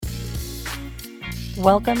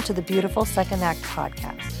Welcome to the Beautiful Second Act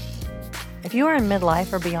podcast. If you are in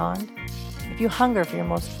midlife or beyond, if you hunger for your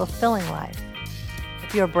most fulfilling life,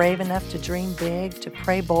 if you are brave enough to dream big, to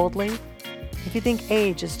pray boldly, if you think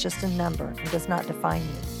age is just a number and does not define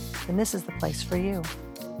you, then this is the place for you.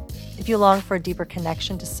 If you long for a deeper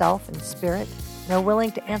connection to self and spirit and are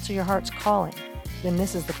willing to answer your heart's calling, then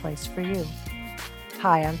this is the place for you.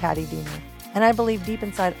 Hi, I'm Patti, Diener, and I believe deep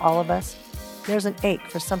inside all of us, there's an ache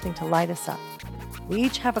for something to light us up. We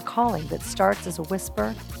each have a calling that starts as a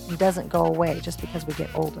whisper and doesn't go away just because we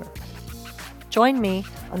get older. Join me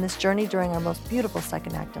on this journey during our most beautiful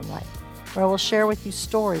second act in life, where I will share with you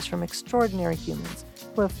stories from extraordinary humans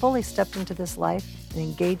who have fully stepped into this life in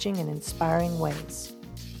engaging and inspiring ways.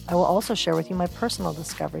 I will also share with you my personal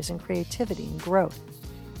discoveries in creativity and growth.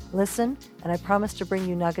 Listen, and I promise to bring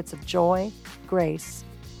you nuggets of joy, grace,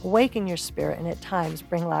 awaken your spirit, and at times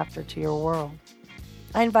bring laughter to your world.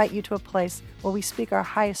 I invite you to a place where we speak our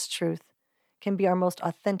highest truth, can be our most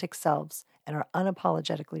authentic selves, and are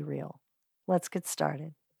unapologetically real. Let's get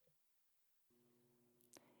started.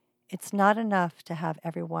 It's not enough to have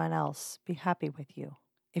everyone else be happy with you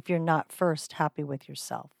if you're not first happy with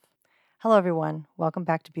yourself. Hello, everyone. Welcome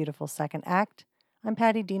back to Beautiful Second Act. I'm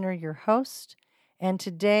Patti Diener, your host, and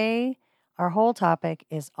today our whole topic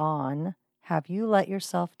is on have you let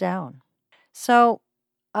yourself down? So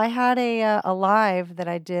I had a live that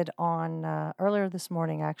I did on earlier this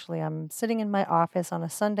morning, actually. I'm sitting in my office on a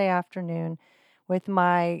Sunday afternoon with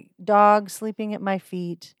my dog sleeping at my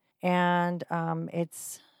feet, and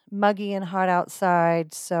it's muggy and hot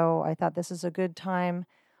outside, so I thought this is a good time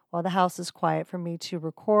while the house is quiet for me to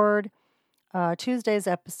record Tuesday's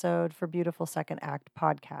episode for Beautiful Second Act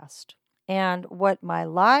podcast. And what my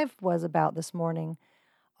live was about this morning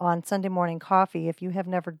on Sunday Morning Coffee, if you have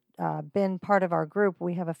never been part of our group,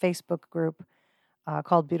 we have a Facebook group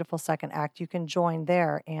called Beautiful Second Act. You can join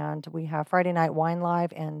there, and we have Friday Night Wine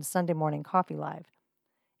Live and Sunday Morning Coffee Live.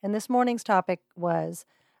 And this morning's topic was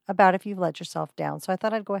about if you've let yourself down. So I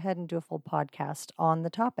thought I'd go ahead and do a full podcast on the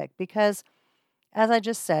topic because, as I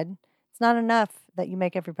just said, it's not enough that you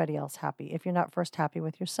make everybody else happy if you're not first happy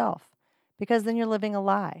with yourself, because then you're living a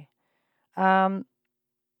lie.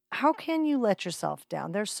 How can you let yourself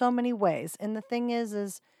down? There's so many ways. And the thing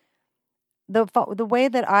is the way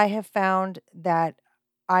that I have found that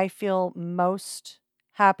I feel most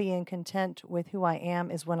happy and content with who I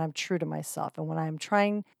am is when I'm true to myself and when I'm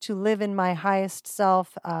trying to live in my highest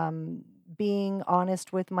self, being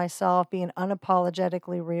honest with myself, being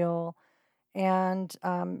unapologetically real, and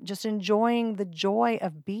just enjoying the joy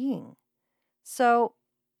of being. So,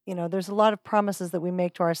 there's a lot of promises that we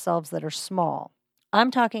make to ourselves that are small. I'm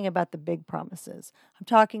talking about the big promises. I'm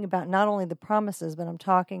talking about not only the promises, but I'm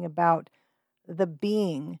talking about the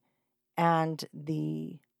being and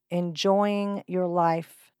the enjoying your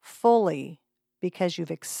life fully because you've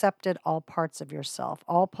accepted all parts of yourself.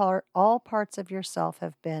 All parts of yourself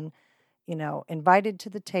have been, invited to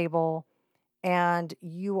the table, and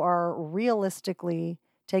you are realistically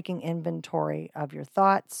taking inventory of your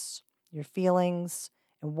thoughts, your feelings,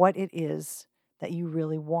 and what it is that you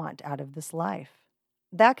really want out of this life.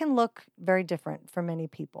 That can look very different for many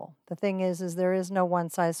people. The thing is there is no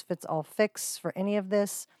one-size-fits-all fix for any of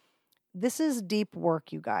this. This is deep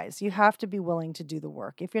work, you guys. You have to be willing to do the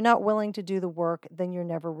work. If you're not willing to do the work, then you're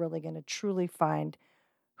never really going to truly find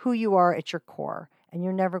who you are at your core, and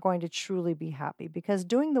you're never going to truly be happy, because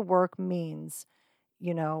doing the work means,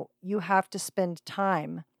 you have to spend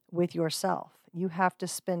time with yourself. You have to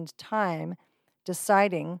spend time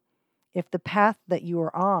deciding if the path that you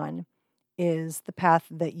are on is the path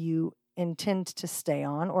that you intend to stay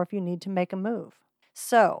on, or if you need to make a move.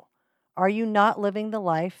 So, are you not living the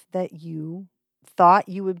life that you thought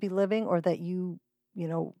you would be living, or that you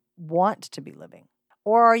want to be living?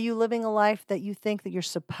 Or are you living a life that you think that you're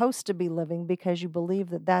supposed to be living because you believe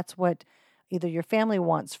that that's what either your family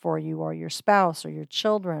wants for you, or your spouse, or your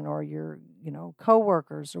children, or your,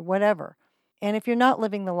 coworkers, or whatever? And if you're not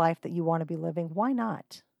living the life that you want to be living, why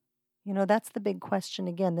not? That's the big question.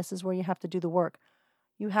 Again, this is where you have to do the work.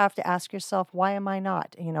 You have to ask yourself, why am I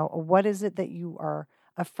not? What is it that you are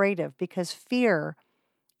afraid of? Because fear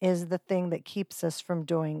is the thing that keeps us from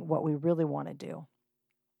doing what we really want to do.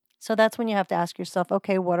 So that's when you have to ask yourself,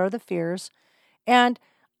 okay, what are the fears? And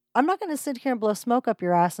I'm not going to sit here and blow smoke up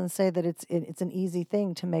your ass and say that it's an easy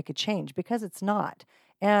thing to make a change, because it's not.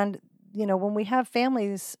 And, when we have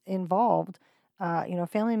families involved,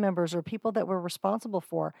 family members or people that we're responsible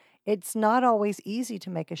for, it's not always easy to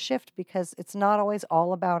make a shift because it's not always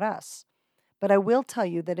all about us. But I will tell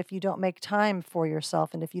you that if you don't make time for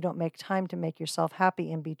yourself, and if you don't make time to make yourself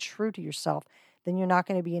happy and be true to yourself, then you're not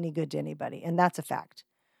going to be any good to anybody. And that's a fact.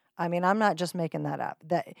 I mean, I'm not just making that up.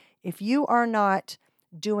 That if you are not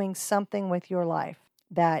doing something with your life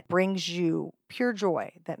that brings you pure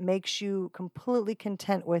joy, that makes you completely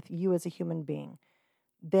content with you as a human being,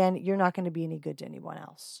 then you're not going to be any good to anyone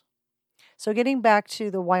else. So getting back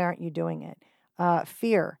to the why aren't you doing it?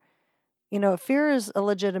 Fear. Fear is a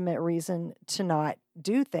legitimate reason to not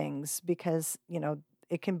do things because,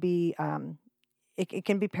 it can be it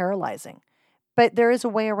can be paralyzing. But there is a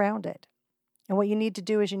way around it. And what you need to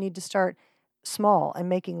do is you need to start small and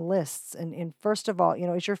making lists. And first of all,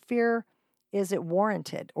 is your fear, is it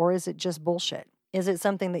warranted or is it just bullshit? Is it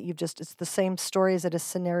something that it's the same story? Is it a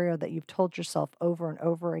scenario that you've told yourself over and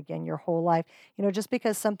over again your whole life? Just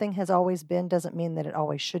because something has always been doesn't mean that it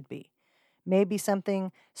always should be. Maybe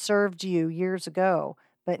something served you years ago,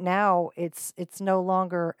 but now it's no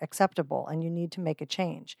longer acceptable and you need to make a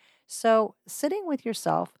change. So sitting with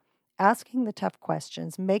yourself, asking the tough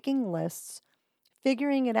questions, making lists,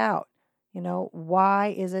 figuring it out.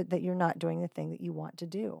 Why is it that you're not doing the thing that you want to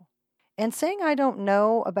do? And saying I don't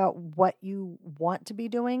know about what you want to be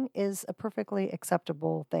doing is a perfectly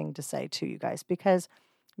acceptable thing to say to you guys, because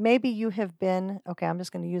maybe you have been, okay, I'm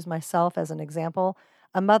just going to use myself as an example,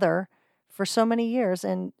 a mother for so many years,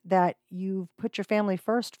 and that you've put your family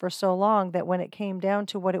first for so long that when it came down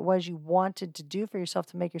to what it was you wanted to do for yourself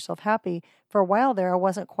to make yourself happy, for a while there, I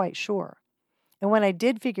wasn't quite sure. And when I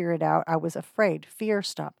did figure it out, I was afraid. Fear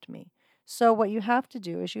stopped me. So what you have to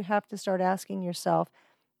do is you have to start asking yourself,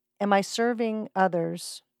 am I serving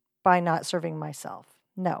others by not serving myself?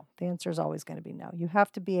 No. The answer is always going to be no. You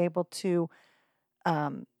have to be able to,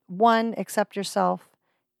 one, accept yourself.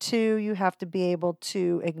 Two, you have to be able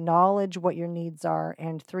to acknowledge what your needs are.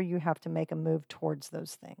 And three, you have to make a move towards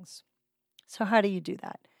those things. So how do you do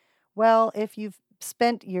that? Well, if you've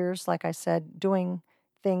spent years, like I said, doing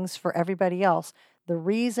things for everybody else, the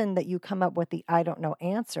reason that you come up with the I don't know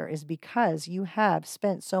answer is because you have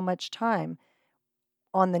spent so much time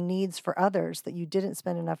on the needs for others that you didn't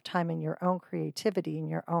spend enough time in your own creativity and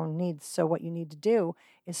your own needs. So what you need to do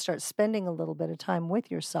is start spending a little bit of time with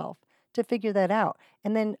yourself to figure that out.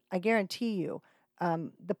 And then I guarantee you,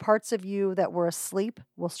 the parts of you that were asleep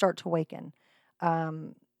will start to waken.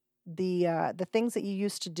 The things that you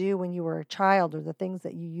used to do when you were a child, or the things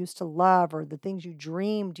that you used to love, or the things you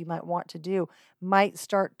dreamed you might want to do, might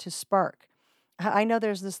start to spark. I know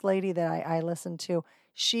there's this lady that I listened to.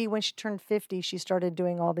 When she turned 50, she started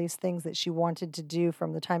doing all these things that she wanted to do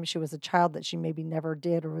from the time she was a child that she maybe never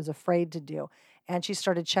did or was afraid to do. And she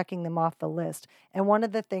started checking them off the list. And one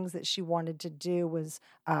of the things that she wanted to do was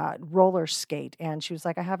roller skate. And she was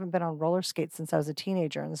like, I haven't been on roller skates since I was a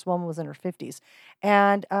teenager. And this woman was in her 50s.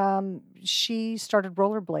 And she started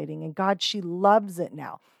rollerblading. And God, she loves it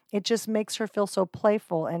now. It just makes her feel so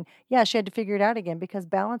playful. And yeah, she had to figure it out again because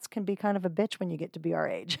balance can be kind of a bitch when you get to be our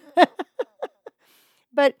age.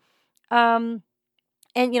 But, and,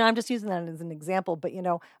 I'm just using that as an example, but,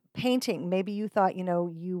 painting, maybe you thought, you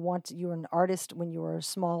were an artist when you were a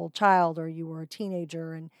small child or you were a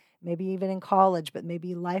teenager and maybe even in college, but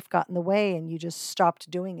maybe life got in the way and you just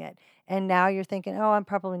stopped doing it. And now you're thinking, oh, I'm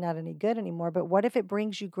probably not any good anymore. But what if it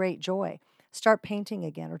brings you great joy? Start painting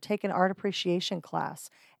again or take an art appreciation class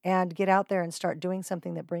and get out there and start doing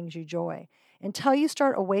something that brings you joy. Until you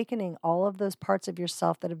start awakening all of those parts of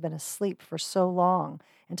yourself that have been asleep for so long,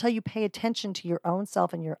 until you pay attention to your own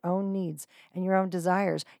self and your own needs and your own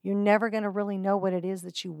desires, you're never going to really know what it is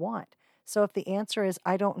that you want. So if the answer is,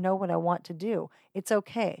 I don't know what I want to do, it's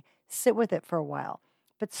okay. Sit with it for a while.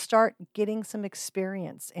 But start getting some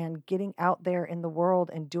experience and getting out there in the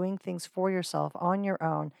world and doing things for yourself on your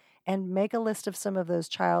own, and make a list of some of those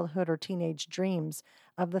childhood or teenage dreams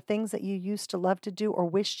of the things that you used to love to do or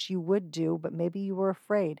wished you would do, but maybe you were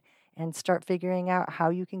afraid, and start figuring out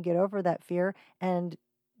how you can get over that fear and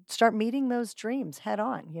start meeting those dreams head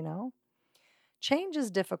on. Change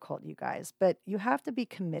is difficult, you guys, but you have to be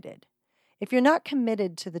committed. If you're not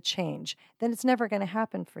committed to the change, then it's never going to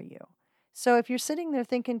happen for you. So if you're sitting there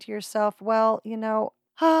thinking to yourself, well,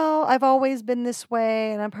 oh, I've always been this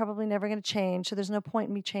way and I'm probably never going to change, so there's no point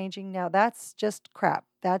in me changing now. That's just crap.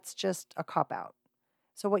 That's just a cop-out.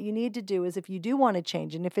 So what you need to do is, if you do want to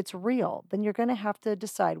change and if it's real, then you're going to have to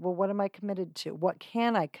decide, well, what am I committed to? What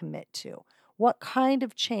can I commit to? What kind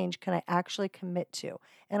of change can I actually commit to?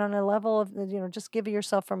 And on a level of, just give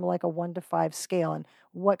yourself from like a 1 to 5 scale, and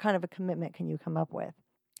what kind of a commitment can you come up with?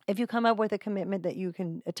 If you come up with a commitment that you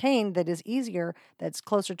can attain that is easier, that's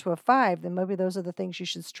closer to a 5, then maybe those are the things you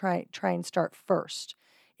should try and start first.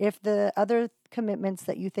 If the other commitments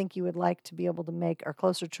that you think you would like to be able to make are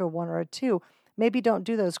closer to a 1 or a 2, maybe don't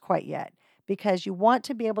do those quite yet, because you want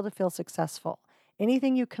to be able to feel successful.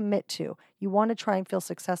 anything you commit to, you want to try and feel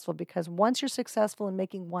successful, because once you're successful in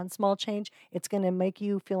making one small change, it's going to make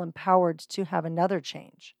you feel empowered to have another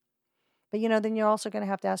change. But, then you're also going to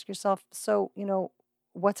have to ask yourself, so,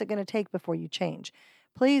 what's it going to take before you change?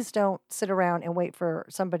 Please don't sit around and wait for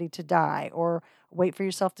somebody to die, or wait for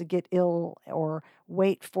yourself to get ill, or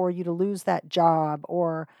wait for you to lose that job,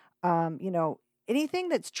 or, anything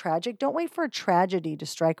that's tragic. Don't wait for a tragedy to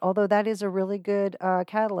strike, although that is a really good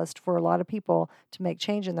catalyst for a lot of people to make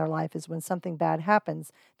change in their life, is when something bad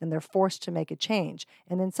happens, then they're forced to make a change.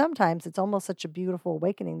 And then sometimes it's almost such a beautiful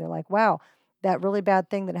awakening. They're like, wow, that really bad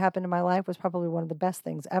thing that happened in my life was probably one of the best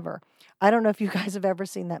things ever. I don't know if you guys have ever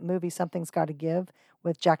seen that movie, Something's Gotta Give,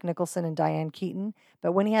 with Jack Nicholson and Diane Keaton.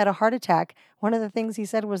 But when he had a heart attack, one of the things he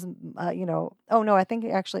said was, oh no, I think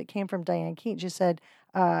actually it came from Diane Keaton. She said,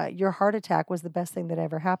 your heart attack was the best thing that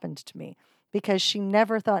ever happened to me. Because she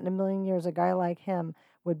never thought in a million years a guy like him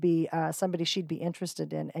would be somebody she'd be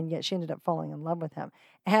interested in, and yet she ended up falling in love with him.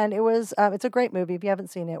 And it's a great movie. If you haven't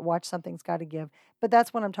seen it, watch Something's Gotta Give. But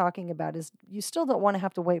that's what I'm talking about, is you still don't want to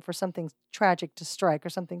have to wait for something tragic to strike or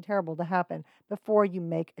something terrible to happen before you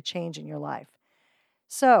make a change in your life.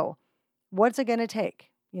 So what's it going to take?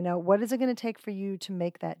 What is it going to take for you to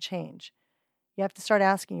make that change? You have to start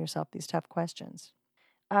asking yourself these tough questions.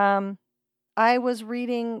 I was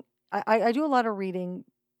reading, I do a lot of reading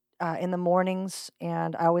in the mornings,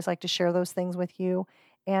 and I always like to share those things with you.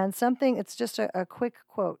 And it's just a quick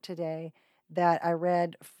quote today that I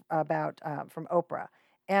read about from Oprah.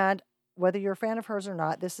 And whether you're a fan of hers or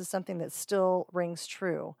not, this is something that still rings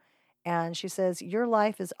true. And she says, your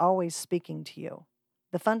life is always speaking to you.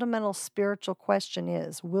 The fundamental spiritual question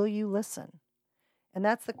is, will you listen? And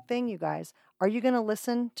that's the thing, you guys. Are you going to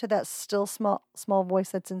listen to that still small voice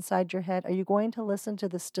that's inside your head? Are you going to listen to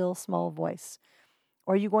the still small voice?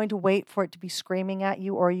 Or are you going to wait for it to be screaming at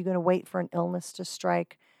you? Or are you going to wait for an illness to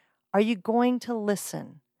strike? Are you going to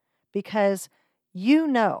listen? Because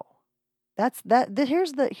here's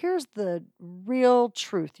the real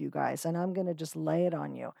truth, you guys, and I'm going to just lay it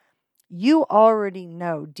on you. You already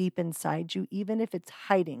know deep inside you, even if it's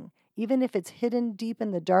hiding, even if it's hidden deep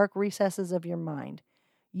in the dark recesses of your mind,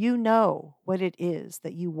 you know what it is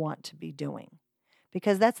that you want to be doing,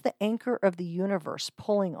 because that's the anchor of the universe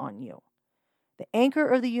pulling on you. The anchor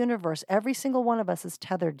of the universe, every single one of us is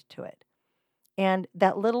tethered to it. And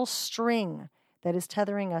that little string that is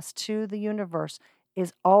tethering us to the universe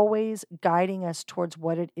is always guiding us towards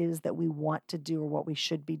what it is that we want to do or what we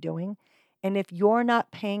should be doing. And if you're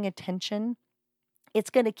not paying attention, it's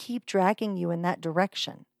going to keep dragging you in that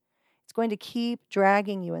direction. It's going to keep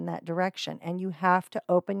dragging you in that direction. And you have to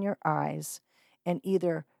open your eyes and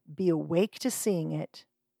either be awake to seeing it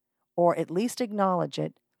or at least acknowledge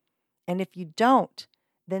it. And if you don't,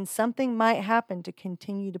 then something might happen to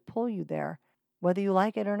continue to pull you there, whether you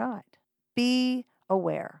like it or not. Be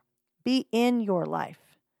aware. Be in your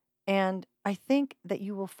life. And I think that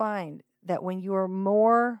you will find that when you are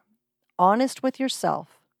more honest with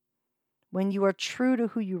yourself, when you are true to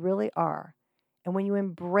who you really are, and when you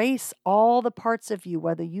embrace all the parts of you,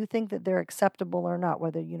 whether you think that they're acceptable or not,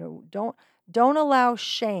 whether, don't allow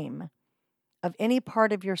shame of any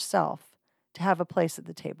part of yourself to have a place at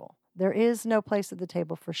the table. There is no place at the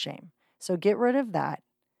table for shame. So get rid of that.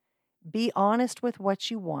 Be honest with what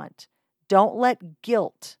you want. Don't let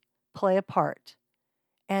guilt play a part.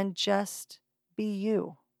 And just be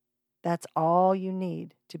you. That's all you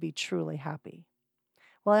need to be truly happy.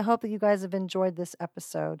 Well, I hope that you guys have enjoyed this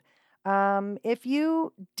episode. If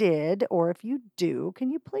you did, or if you do, can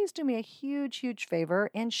you please do me a huge, huge favor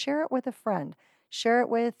and share it with a friend? Share it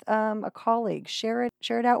with a colleague. Share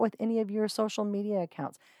it out with any of your social media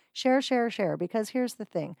accounts. Share, because here's the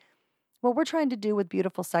thing. What we're trying to do with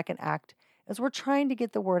Beautiful Second Act is we're trying to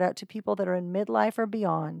get the word out to people that are in midlife or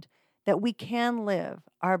beyond that we can live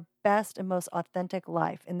our best and most authentic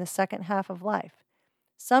life in the second half of life.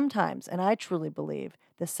 Sometimes, and I truly believe,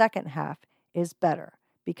 the second half is better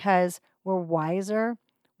because we're wiser,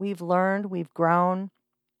 we've learned, we've grown,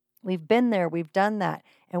 we've been there, we've done that.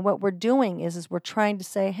 And what we're doing is we're trying to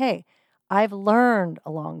say, hey, I've learned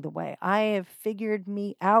along the way. I have figured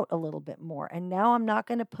me out a little bit more. And now I'm not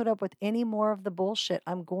going to put up with any more of the bullshit.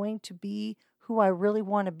 I'm going to be who I really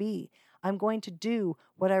want to be. I'm going to do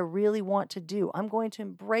what I really want to do. I'm going to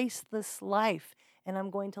embrace this life, and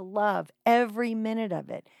I'm going to love every minute of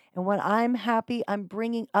it. And when I'm happy, I'm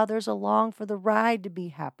bringing others along for the ride to be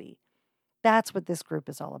happy. That's what this group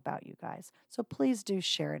is all about, you guys. So please do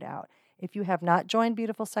share it out. If you have not joined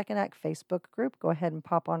Beautiful Second Act Facebook group, go ahead and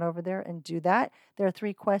pop on over there and do that. There are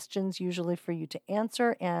 3 questions usually for you to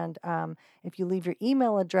answer. And if you leave your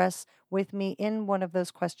email address with me in one of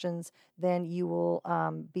those questions, then you will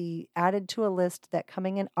be added to a list that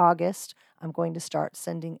coming in August, I'm going to start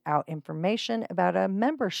sending out information about a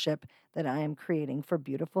membership that I am creating for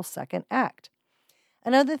Beautiful Second Act.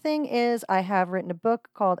 Another thing is I have written a book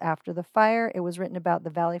called After the Fire. It was written about the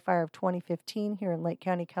Valley Fire of 2015 here in Lake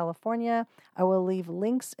County, California. I will leave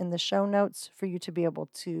links in the show notes for you to be able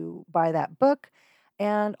to buy that book.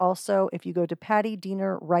 And also, if you go to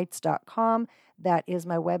pattydienerwrites.com, that is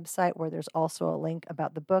my website where there's also a link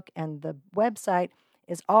about the book. And the website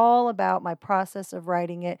is all about my process of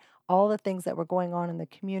writing it, all the things that were going on in the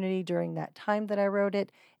community during that time that I wrote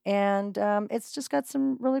it. And it's just got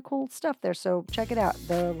some really cool stuff there. So check it out.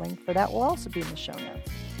 The link for that will also be in the show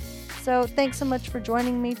notes. So thanks so much for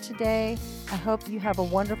joining me today. I hope you have a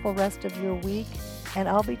wonderful rest of your week. And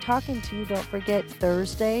I'll be talking to you. Don't forget,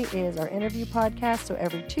 Thursday is our interview podcast. So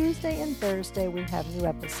every Tuesday and Thursday, we have new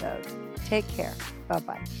episodes. Take care.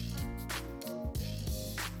 Bye-bye.